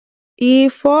A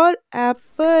for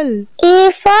apple.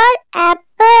 A for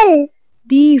apple.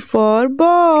 B for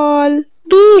ball.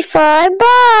 B for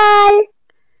ball.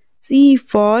 C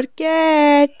for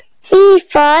cat. C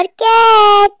for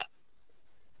cat.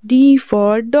 D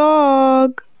for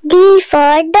dog. D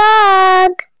for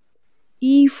dog.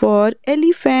 E for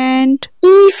elephant.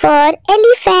 E for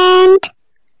elephant.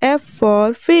 F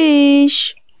for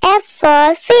fish. F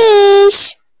for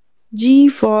fish. G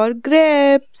for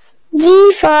grapes.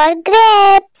 G for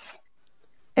grapes.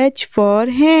 H for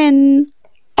hen.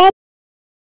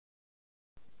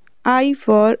 I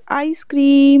for ice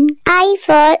cream. I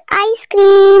for ice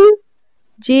cream.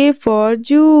 J for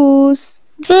juice.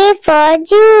 J for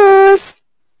juice.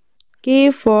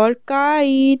 K for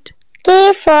kite.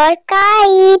 K for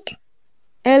kite.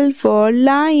 L for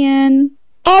lion.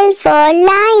 L for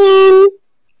lion.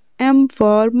 M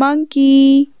for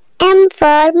monkey. M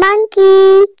for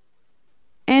monkey.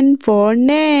 N for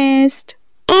nest.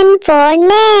 N for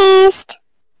nest.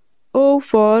 O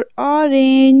for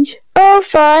orange. O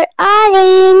for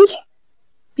orange.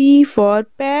 P for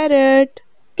parrot.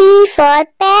 P for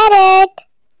parrot.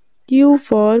 Q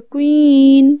for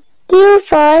queen. Q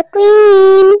for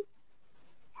queen.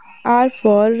 R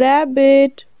for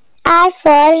rabbit. R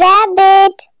for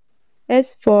rabbit.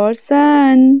 S for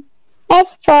sun.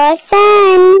 S for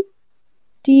sun.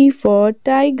 T for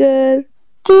tiger.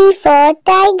 T for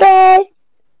tiger.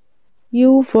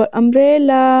 U for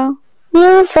umbrella.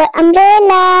 U for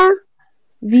umbrella.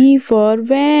 V for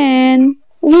van.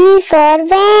 V for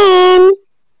van.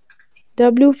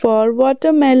 W for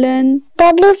watermelon.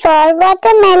 W for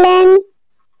watermelon.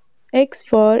 X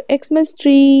for Xmas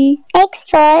tree. X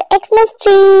for Xmas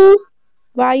tree.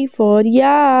 Y for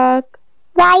yak.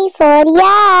 Y for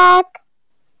yak.